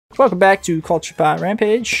welcome back to Culture Pot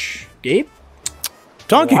Rampage. Gabe?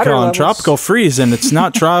 Donkey Water Kong levels. Tropical Freeze, and it's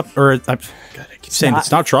not God, I keep saying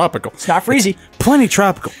it's not tropical. It's not freezy. It's plenty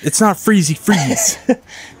tropical. It's not freezy freeze.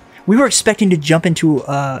 We were expecting to jump into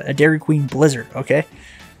a Dairy Queen blizzard, okay?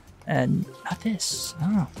 And not this.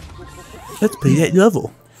 Oh. Let's play that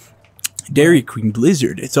level. Dairy Queen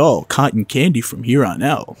Blizzard. It's all cotton candy from here on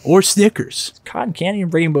out. Or Snickers. Cotton candy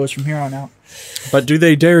and rainbows from here on out. But do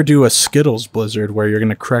they dare do a Skittles Blizzard where you're going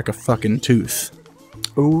to crack a fucking tooth?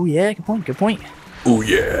 Oh, yeah. Good point. Good point. Oh,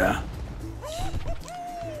 yeah.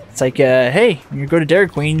 It's like, hey, when you go to Dairy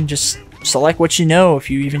Queen, just select what you know. If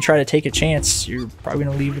you even try to take a chance, you're probably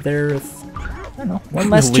going to leave there with, I don't know, one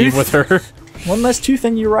less Leave tooth. with her. One less tooth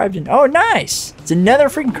than you arrived in. Oh, nice. It's another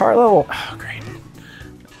freaking car level. Oh, great.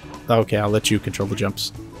 Okay, I'll let you control the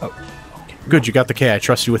jumps. Oh, okay. Good, you got the K. I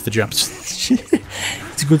trust you with the jumps.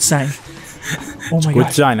 It's a good sign. Oh my Good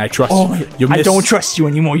god. sign. I trust you. You I missed. don't trust you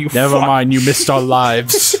anymore, you Never fuck. mind, you missed our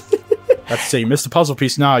lives. That's say you missed the puzzle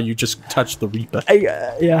piece. Nah, you just touched the Reaper.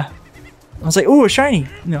 Yeah. I was like, ooh, a shiny.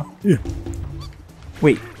 No. Yeah.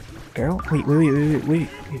 Wait. Barrel? Wait.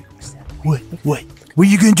 What's that? What? What are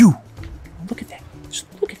you gonna do? Look at that. Just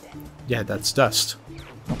look at that. Yeah, that's dust.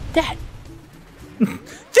 Dad.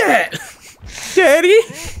 Dad! Daddy!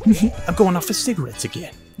 I'm going off for cigarettes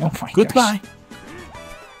again. Oh my Goodbye. gosh.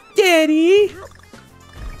 Daddy!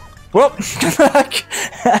 Well,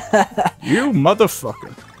 You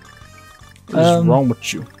motherfucker. What is wrong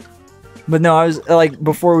with you? but no, I was like,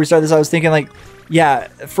 before we started this, I was thinking like, yeah,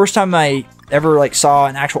 first time I ever like saw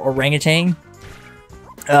an actual orangutan,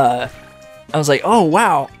 I was like, oh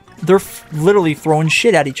wow, they're literally throwing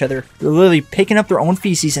shit at each other. They're literally picking up their own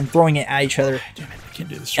feces and throwing it at each other. Damn it, I can't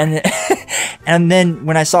do this. And then, and then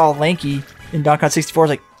when I saw Lanky in Donkey Kong 64, I was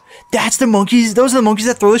like, that's the monkeys. Those are the monkeys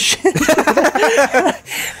that throw the shit.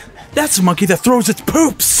 That's a monkey that throws its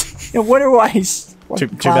poops. No wonder why he's Too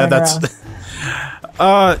bad that's...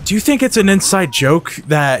 do you think it's an inside joke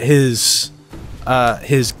that his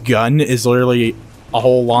gun is literally a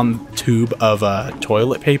whole long tube of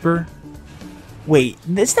toilet paper? Wait,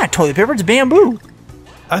 it's not toilet paper. It's bamboo.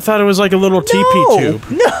 I thought it was like a little TP tube.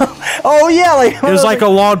 No. Oh yeah, like It was like a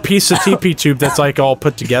long piece of TP tube that's like all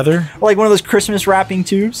put together. like one of those Christmas wrapping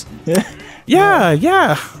tubes.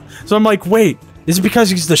 Yeah. So I'm like, wait, is it because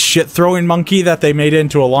he's the shit throwing monkey that they made it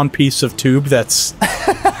into a long piece of tube that's...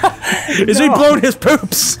 Is he blowing his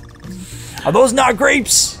poops? Are those not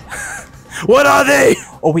grapes? What are they?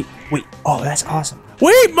 Oh wait. Oh, that's awesome.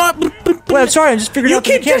 Wait, Wait, I'm sorry. I'm just figuring you out the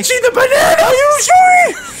keep mechanics. catching the banana! Are you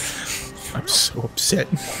sorry? I'm so upset.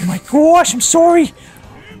 Oh my gosh, I'm sorry.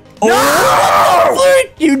 Oh,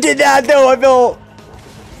 no! You did that though. I felt.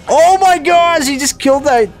 Oh my gosh, he just killed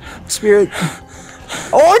that spirit.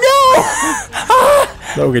 Oh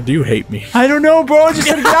no! Logan, do you hate me? I don't know, bro. I just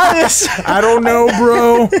gotta get out of this. I don't know,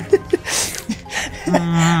 bro.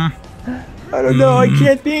 I don't know. I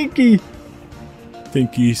can't thinky.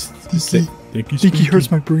 Thinky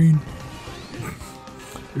hurts my brain.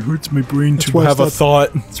 It hurts my brain That's to why I have a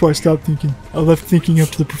thought. That's why I stopped thinking. I left thinking up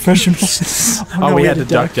to the professionals. Oh, we had to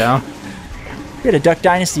duck down. We had a Duck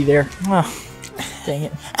Dynasty there. Oh, dang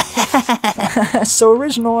it. So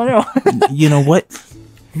original, I know. You know what?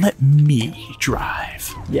 Let me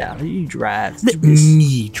drive. Yeah, you drive. Let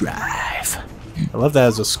me drive. I love that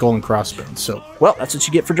as a skull and crossbones. So, Well, that's what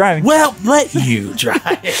you get for driving. well, let you drive.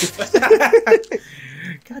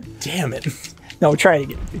 God damn it! No, try it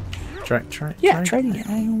again. Try. Yeah, try it again.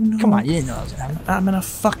 I don't know. Come on, you didn't know I was gonna I'm gonna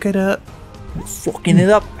fuck it up. You're fucking it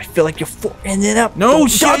up. I feel like you're fucking it up. No, Don't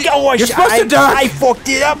shit. duck. Oh, You're supposed to duck. I fucked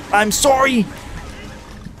it up. I'm sorry.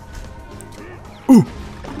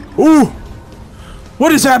 Ooh!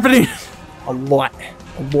 What is happening? A lot.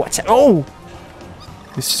 Oh!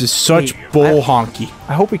 This is such Wait, bull honky.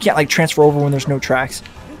 I hope we can't like transfer over when there's no tracks.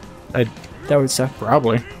 That would suck.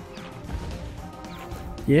 Probably.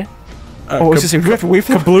 Yeah. Oh, I was gonna say we have to wait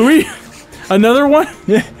for Kablooey? Another one?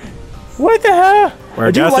 Yeah. What the hell? Where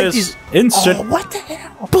I do death like is these. instant. Oh, what the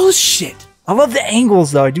hell? Bullshit. I love the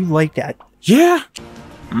angles though. I do like that. Yeah.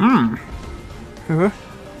 Huh?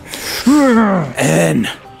 N.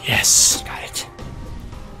 Yes. Got it.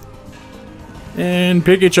 And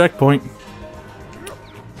pick a checkpoint.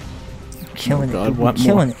 Killing God, it. what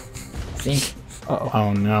Killing more? it. I think.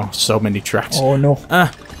 Oh no, so many tracks. Oh no.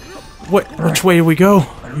 Which way do we go?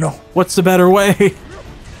 I don't know. What's the better way?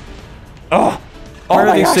 Oh. Where are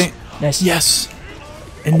my they gosh. saying? Nice. Yes.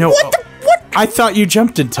 And no. What the? What? I thought you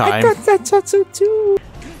jumped in time. I thought so too.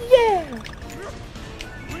 Yeah.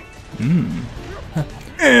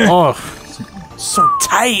 Oh, so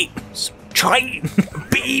tight. Tight,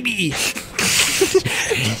 baby.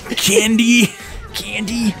 Candy.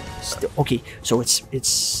 candy. Okay, so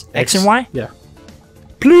it's X and Y. Yeah.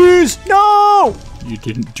 Please, no. You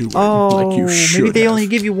didn't do it Oh, like you should. maybe they have. only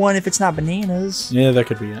give you one if it's not bananas. Yeah, that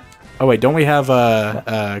could be it. Oh wait, don't we have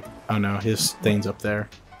oh no, his thing's up there.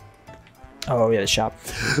 Oh yeah, the shop.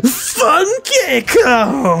 Funky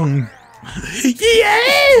Kong!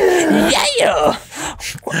 Yeah.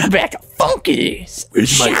 We're back at Funky.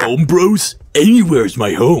 Where's my home, bros? Anywhere's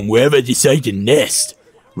my home, wherever I decide to nest.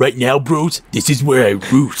 Right now, bros, this is where I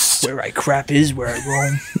roost. Where I crap is where I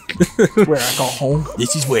roam. Where I go home.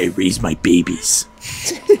 This is where I raise my babies.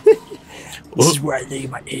 This is where I lay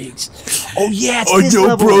my eggs. Oh yeah, it's Oh this no,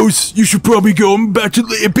 level. bros, you should probably go. I'm about to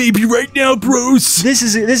lay a baby right now, bros. This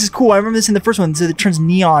is cool. I remember this in the first one. So it turns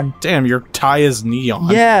neon. Damn, your tie is neon.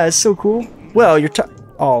 Yeah, it's so cool. Well, your tie.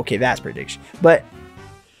 Oh, okay, that's prediction. But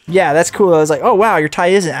yeah, that's cool. I was like, oh wow, your tie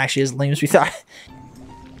isn't actually as lame as we thought.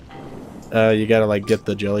 You gotta like get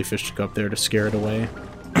the jellyfish to go up there to scare it away.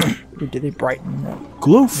 Or did they brighten up?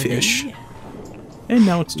 Glowfish. Maybe? And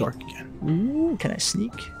now it's dark again. Ooh, can I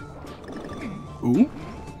sneak? Ooh.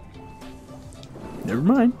 Never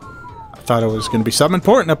mind. I thought it was gonna be something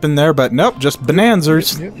important up in there, but nope, just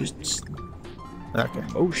bonanzas. Yep, just Okay.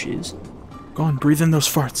 oh shiz. Go on, breathe in those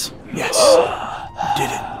farts. Yes, you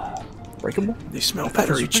did it. Breakable? They smell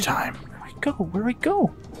better each time. Where do I go? Where do I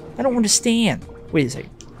go? I don't understand. Wait a second.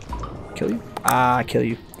 Kill you? Ah, kill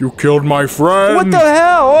you. You killed my friend. What the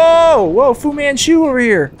hell? Whoa! Whoa, Fu Manchu over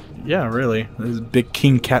here. Yeah, really. This is big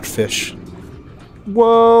king catfish.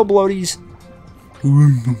 Whoa, bloaties.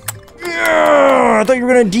 Yeah, I thought you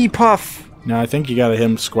were gonna depuff. No, I think you gotta hit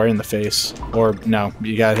him square in the face. Or, no,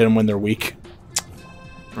 you gotta hit him when they're weak.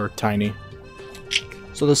 Or tiny.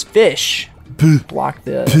 So those fish block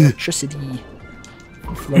the electricity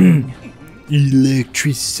from flowing.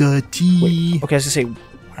 Electricity. Wait, okay, I was gonna say,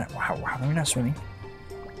 how are we not swimming?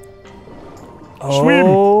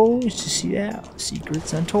 Oh, did you see that?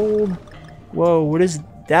 Secrets untold. Whoa, what is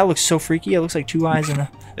that? Looks so freaky. It looks like two eyes and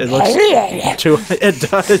a. It looks too. It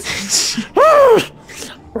does.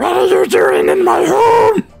 What are you doing in my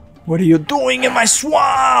home? What are you doing in my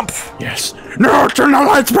swamp? Yes. No, turn the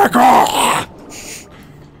lights back off.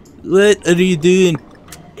 What are you doing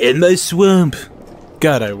in my swamp?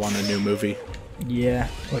 God, I want a new movie. Yeah.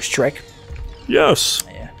 Oh, Shrek. Yes.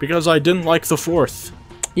 Yeah. Because I didn't like the fourth.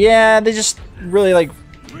 Yeah, they just really like.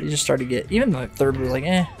 They just started to get. Even the third was like,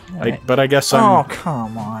 eh. alright. But I guess Oh, I'm.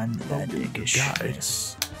 come on. That dick is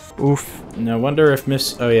guys. Oof. No wonder if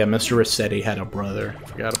Oh yeah, Mr. Rossetti had a brother.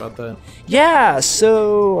 Forgot about that. Yeah,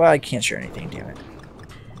 so I can't share anything, damn it.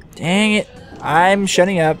 Dang it. I'm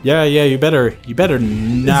shutting up. Yeah, you better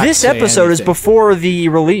not. This say episode is anything. before the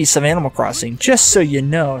release of Animal Crossing, just so you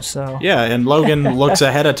know, so. Yeah, and Logan looks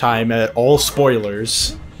ahead of time at all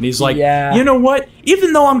spoilers. And he's like, Yeah. you know what?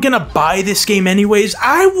 Even though I'm gonna buy this game anyways,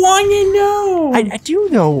 I want to know. I do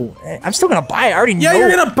know. I'm still gonna buy it. I already know. Yeah, you're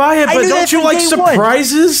gonna buy it, I but knew don't that you from like day one.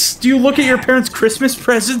 surprises? Do you look at your parents' Christmas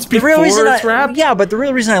presents The before real reason it's wrapped? yeah, but the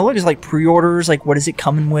real reason I look is like pre-orders, like what is it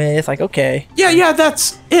coming with? Like, okay. Yeah,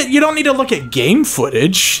 that's it. You don't need to look at game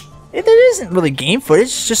footage. It isn't really game footage,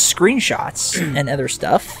 it's just screenshots and other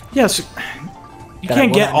stuff. Yes, you That I can't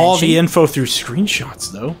will get not all mention. the info through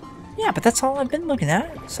screenshots, though. Yeah, but that's all I've been looking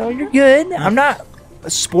at. So you're good. I'm not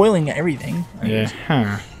spoiling everything. Yeah.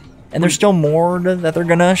 Huh. And there's still more that they're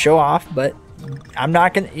gonna show off, but I'm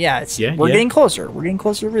not gonna. Yeah, we're getting closer. We're getting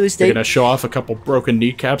closer to release They're date. gonna show off a couple broken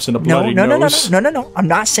kneecaps and a No, bloody no, no, no, nose. no. I'm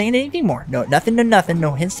not saying anything more. No, nothing to nothing.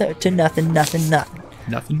 No hints to nothing.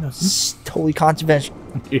 Nothing. It's totally confidential.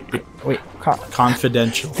 Wait,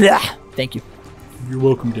 Confidential. thank you. You're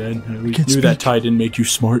welcome, Dad. We Can't knew that speak. tie didn't make you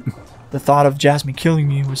smart. The thought of Jasmine killing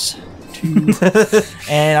me was too.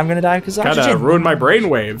 And I'm gonna die because of Gotta oxygen. ruin my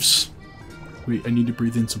brainwaves. Wait, I need to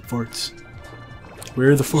breathe in some farts.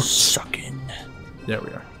 Where are the farts? Sucking. There we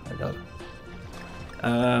are. I got it.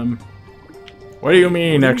 What do you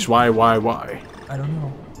mean X, Y, Y, Y? I don't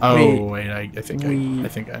know. Oh, wait, I think we- I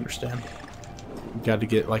think I understand. You got to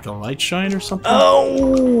get like a light shine or something?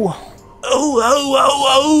 Oh!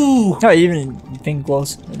 Oh, even in thing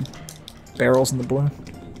glows and barrels in the balloon.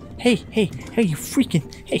 Hey, you freaking,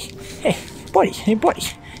 hey, buddy,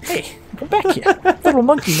 hey, come back here, little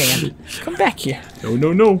monkey man, come back here.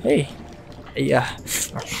 No. Hey,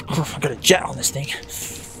 I got a jet on this thing.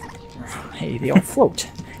 Hey, they all float,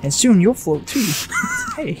 and soon you'll float too.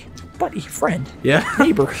 Hey, buddy, friend, Yeah.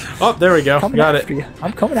 neighbor, Oh, there we go. coming Got after it. you.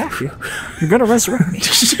 I'm coming after you. You're gonna resurrect me.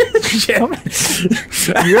 Yeah.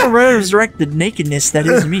 You're gonna resurrect the nakedness that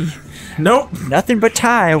is me. Nope. Nothing but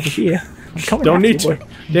tie over here. I'm coming Don't after need you, to. boy.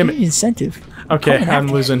 Damn Give it. me incentive. Okay, coming I'm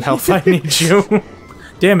after losing health. I need you.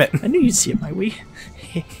 Damn it. I knew you'd see it my way.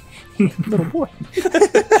 little boy.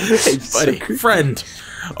 Hey, buddy, friend.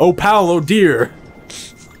 Oh, pal, oh dear.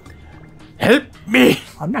 Help me.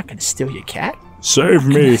 I'm not gonna steal your cat. Save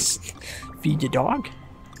me. Feed your dog.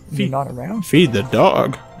 You're not around. Feed the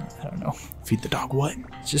dog. I don't know. Feed the dog what?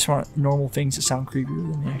 It's just one of normal things that sound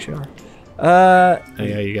creepier than they actually are. Oh,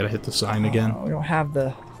 yeah, you gotta hit the sign again. We don't have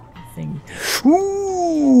the thing.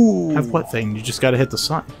 Ooh! Have what thing? You just gotta hit the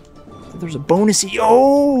sign. There's a bonusy.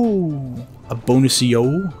 Oh! A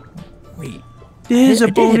bonusio? Wait. There's a I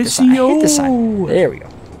did hit the sign. I hit the sign. bonusio. There we go.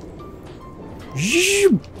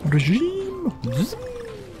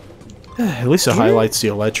 At least it highlights the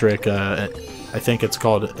electric. I think it's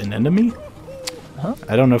called an enemy. Huh?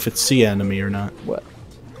 I don't know if it's sea enemy or not. What?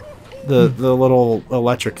 The little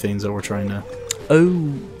electric things that we're trying to. Oh,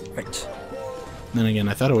 right. Then again,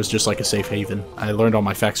 I thought it was just like a safe haven. I learned all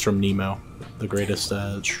my facts from Nemo, the greatest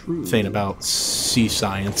thing about sea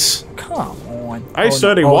science. Come on. I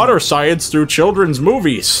study water science through children's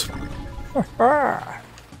movies.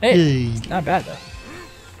 Hey, not bad though.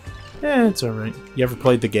 Yeah, it's alright. You ever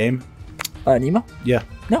played the game? Nemo? Yeah.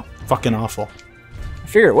 No. Fucking awful. I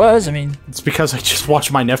figure it was. I mean, It's because I just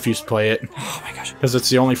watch my nephews play it. oh my gosh. Because it's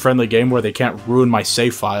the only friendly game where they can't ruin my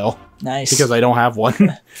save file. Nice. Because I don't have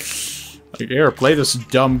one. Like, here, play this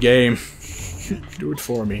dumb game. Do it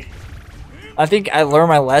for me. I think I learned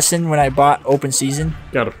my lesson when I bought Open Season,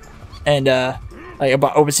 Got him. and like I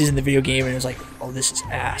bought Open Season the video game, and it was like, oh, this is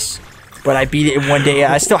ass. But I beat it in one day.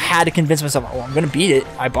 I still had to convince myself, oh, I'm gonna beat it.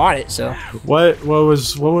 I bought it, so. What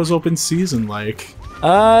was open season like?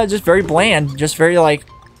 Just very bland. Just very like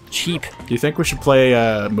cheap. Do you think we should play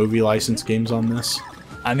movie license games on this?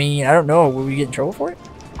 I mean, I don't know. Will we get in trouble for it?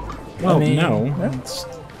 Well, mean, no. yeah. It's-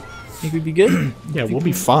 Think we'd be good? yeah, we'll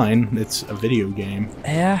be fine. It's a video game.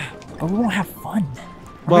 Yeah, but we won't have fun.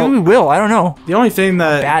 Or Well- maybe we will. I don't know. The only thing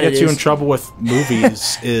bad that it gets you in is. trouble with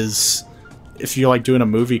movies is if you're like doing a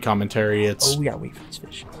movie commentary. Oh, we gotta wait for these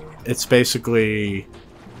fish. It's basically,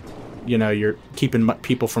 you know, you're keeping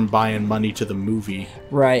people from buying money to the movie.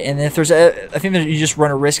 Right, and if there's I think you just run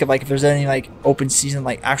a risk of like if there's any like open season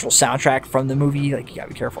like actual soundtrack from the movie, like you gotta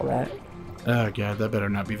be careful of that. Oh god, that better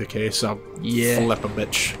not be the case. I'll Yeah. flip a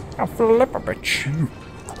bitch. I'll flip a bitch.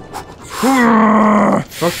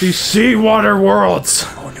 Fuck these seawater worlds.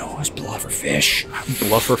 Oh no, it's blufferfish.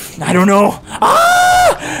 Bluffer. I don't know.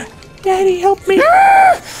 Ah! Daddy, help me!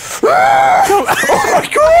 Oh my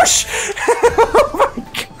gosh!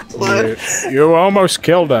 You almost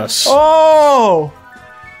killed us. Oh!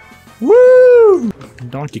 Woo!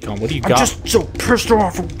 Donkey Kong, what do you I'm got? just so pissed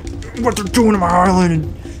off of what they're doing to my island.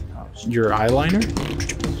 And... Your eyeliner?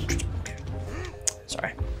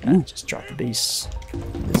 Sorry, I just dropped the base.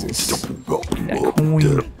 What is this? That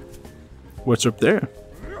coin. What's up there?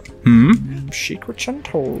 Secrets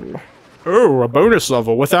untold. Oh, a bonus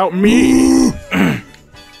level without me.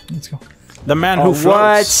 Let's go. The man Oh, who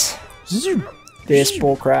floats. what? This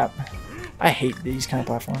bullcrap. I hate these kind of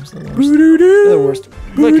platforms. They're the worst. They're the worst.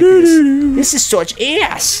 Look at this. This is such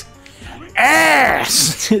ass.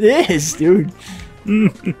 Ass. It is, dude. You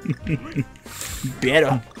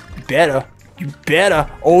better. You better.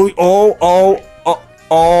 Oh.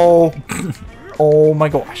 Oh my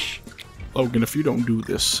gosh. Logan, if you don't do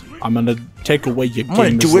this, I'm gonna take away your I'm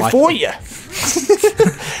gonna do it for you.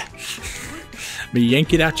 Me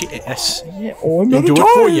yank it out your ass. Yeah, oh, Don't another do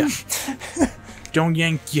it for you. time. Don't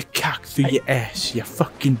yank your cock through your ass, you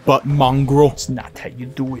fucking butt mongrel. It's not how you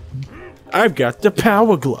do it. I've got the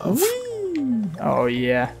power glove. Oh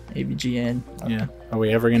yeah, AVGN. Yeah. Are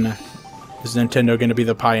we ever gonna... Is Nintendo gonna be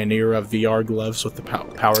the pioneer of VR gloves with the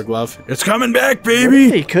power glove? It's coming back, baby!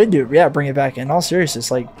 They could do it. Yeah, bring it back. In all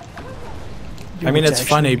seriousness, like... I mean, it's actually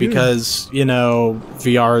funny good. because, you know,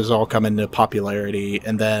 VR is all coming to popularity,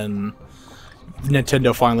 and then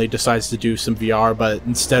Nintendo finally decides to do some VR, but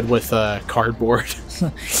instead with cardboard. Yeah,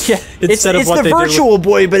 Instead of it's what the they did with- Virtual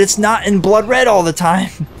Boy, but it's not in blood red all the time.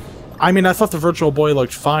 I mean, I thought the Virtual Boy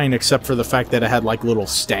looked fine, except for the fact that it had, like, little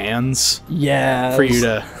stands Yeah. for you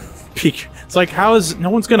to peek. It's like, how is... No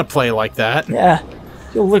one's gonna play like that. Yeah.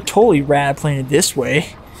 You'll look totally rad playing it this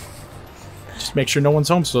way. Just make sure no one's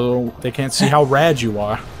home so they can't see how rad you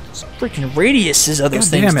are. Freaking radiuses of those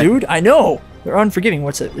God things, damn it. dude. I know. They're unforgiving.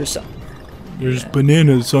 What's it? There's some. There's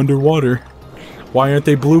bananas underwater. Why aren't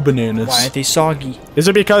they blue bananas? Why aren't they soggy? Is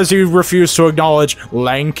it because you refuse to acknowledge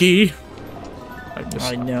lanky?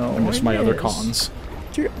 I know. I miss my It other is. cons.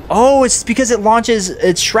 Oh, it's because it launches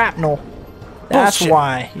its shrapnel. That's Bullshit.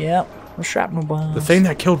 why. Yep. The shrapnel bombs. The thing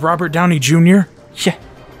that killed Robert Downey Jr.? Yeah.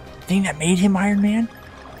 The thing that made him Iron Man?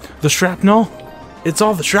 The shrapnel? It's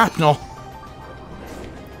all the shrapnel.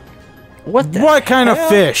 What the What kind of hell?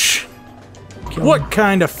 fish? What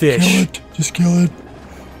kind of fish? Kill it. Just kill it.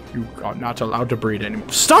 You are not allowed to breathe anymore.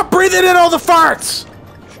 Stop breathing in all the farts!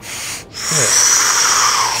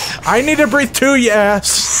 I need to breathe too, yes.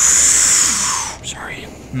 Sorry.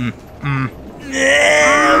 We're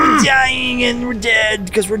dying and we're dead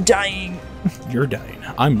because we're dying. You're dying.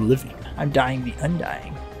 I'm living. I'm dying the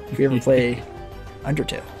undying. If you ever play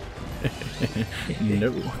Undertale.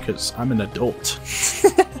 No, because I'm an adult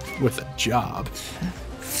with a job.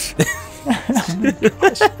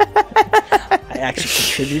 I actually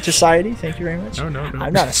contribute to society. Thank you very much. No.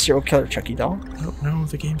 I'm not a serial killer Chucky doll. No,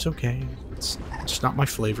 the game's okay. It's just not my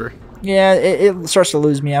flavor. Yeah, it starts to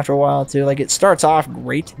lose me after a while too. Like it starts off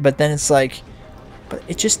great, but then it's like, but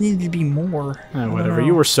it just needed to be more. Whatever.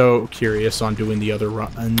 You were so curious on doing the other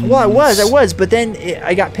runs. Well, I was, but then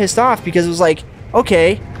I got pissed off because it was like,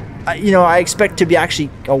 okay, I expect to be actually.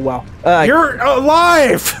 Oh wow, you're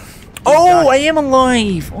alive. Oh, I am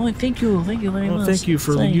alive. Oh, thank you very much. Thank you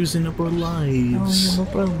for using up our lives. Oh, yeah,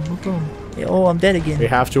 no problem. Yeah, oh, I'm dead again. We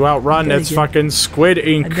have to outrun. It's fucking Squid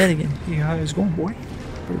Ink. I'm dead again. Yeah, how it's going, boy?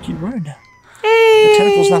 Better keep running now. The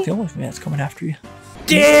tentacle's not the only thing that's coming after you.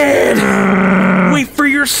 Dad! Wait for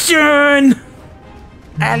your son!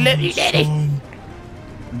 I love you, Daddy.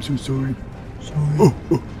 I'm so sorry.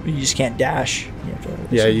 You just can't dash.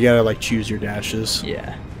 Yeah, you gotta like choose your dashes.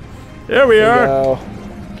 Yeah. There we are. Go.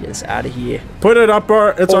 Get us out of here. Put it up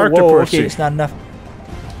it's whoa, Octopussy. okay, it's not enough.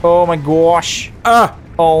 Oh my gosh. Ah!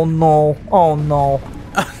 Oh no. Oh no.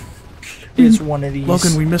 It's one of these.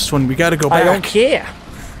 Logan, we missed one. We gotta go back. I don't care.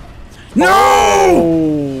 No!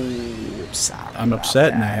 Oh, I'm sorry. I'm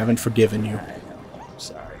upset and I haven't forgiven you. I'm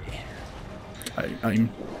sorry.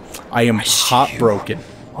 I am heartbroken.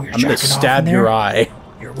 Oh, you're I'm gonna jacking off stab in there? your eye.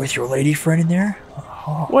 You're with your lady friend in there?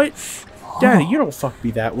 Oh. What? Daddy, you don't fuck me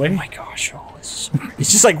that way. Oh my gosh. Oh, it's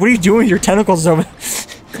just like, what are you doing with your tentacles over?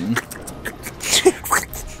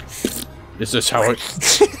 Is this how it?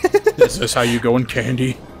 Is this how you go in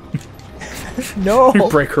candy? No. You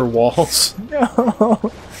break her walls. No.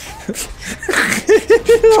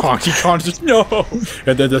 Donkey Kong just no.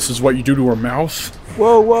 And then this is what you do to her mouth.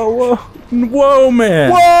 Whoa, whoa, whoa. Whoa,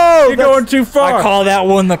 man. Whoa! You're going too far. I call that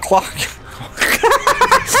one the clock.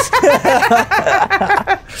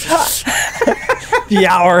 The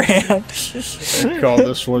hour hand. I call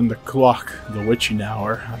this one the clock, the witching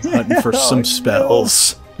hour. I'm hunting for some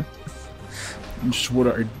spells. Just what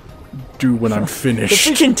I do when I'm The finished.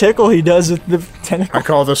 freaking tickle he does with the tentacle. I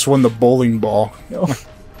call this one the bowling ball. No.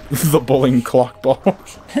 The bowling clock ball.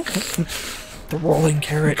 The rolling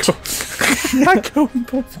carrot. I go in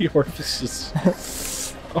both the orifices.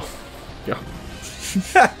 Oh, God.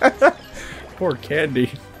 Poor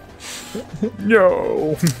Candy.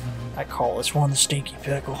 No. I call this one the stinky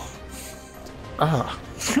pickle. Ah.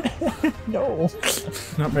 No.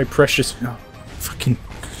 Not my precious. No. Fucking.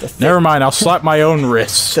 Never mind, I'll slap my own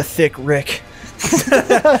wrist. The thick Rick.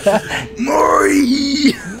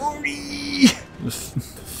 Maury!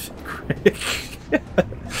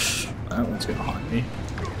 That one's gonna haunt me.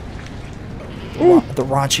 The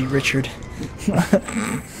raunchy Richard.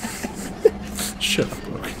 Shut up,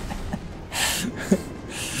 Logan.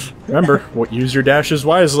 Remember, use your dashes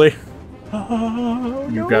wisely.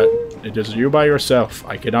 You got it is you by yourself.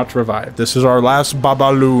 I cannot revive. This is our last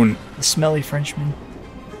Babaloon. The smelly Frenchman.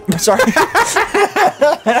 I'm sorry. I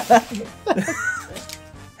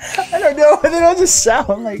don't know. And then I'll just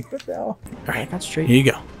sound like, what the hell? Alright, concentrate. Here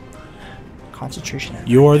you go. Concentration.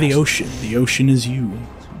 You are the ocean. The ocean is you.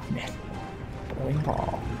 Man. Bowling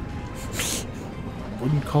ball.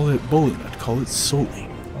 Wouldn't call it bowling. I'd call it soaring.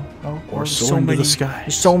 Oh, Or there's soaring to the sky.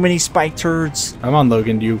 There's so many spiked turds. Come on,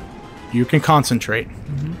 Logan. You can concentrate.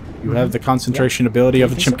 You have the concentration ability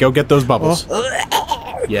of a chimp. Go get those bubbles.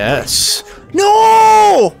 Yes.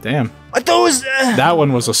 No! Damn. I thought it was. That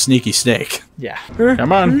one was a sneaky snake. Yeah.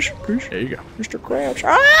 Come on. There you go. Mr. Krabs.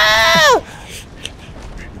 Ah!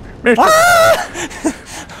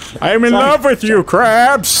 I'm in love with you,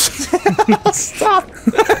 crabs. Stop.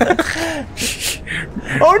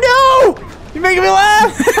 Oh no! You're making me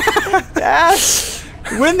laugh. Yes.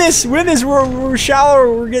 Win this. We're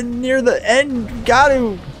shallower. We're getting near the end. Got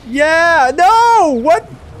to. Yeah. No. What?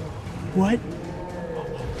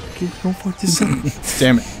 Okay, don't fuck this up.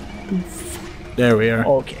 Damn it. There we are.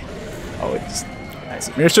 Okay. Oh, it's. I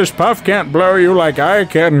see. Mrs. Puff can't blow you like I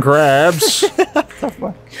can, crabs.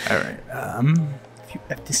 Fuck. Alright, If you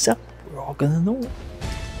F this up, we're all gonna know.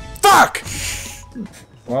 fuck!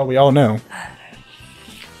 Well, we all know.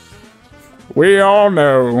 We all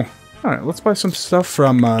know. Alright, let's buy some stuff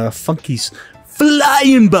from Funky's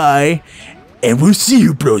Flying by, and we'll see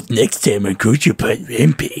you bros next time on Culture Pod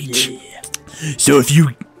Rampage. So if you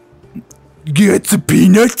Got some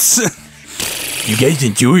peanuts? You guys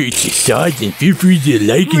enjoy it, besides, and feel free to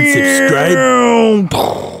like and subscribe.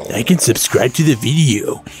 Like and subscribe to the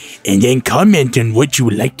video, and then comment on what you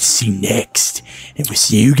would like to see next. And we'll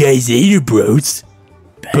see you guys later, bros.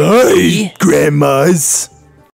 Bye, grandmas.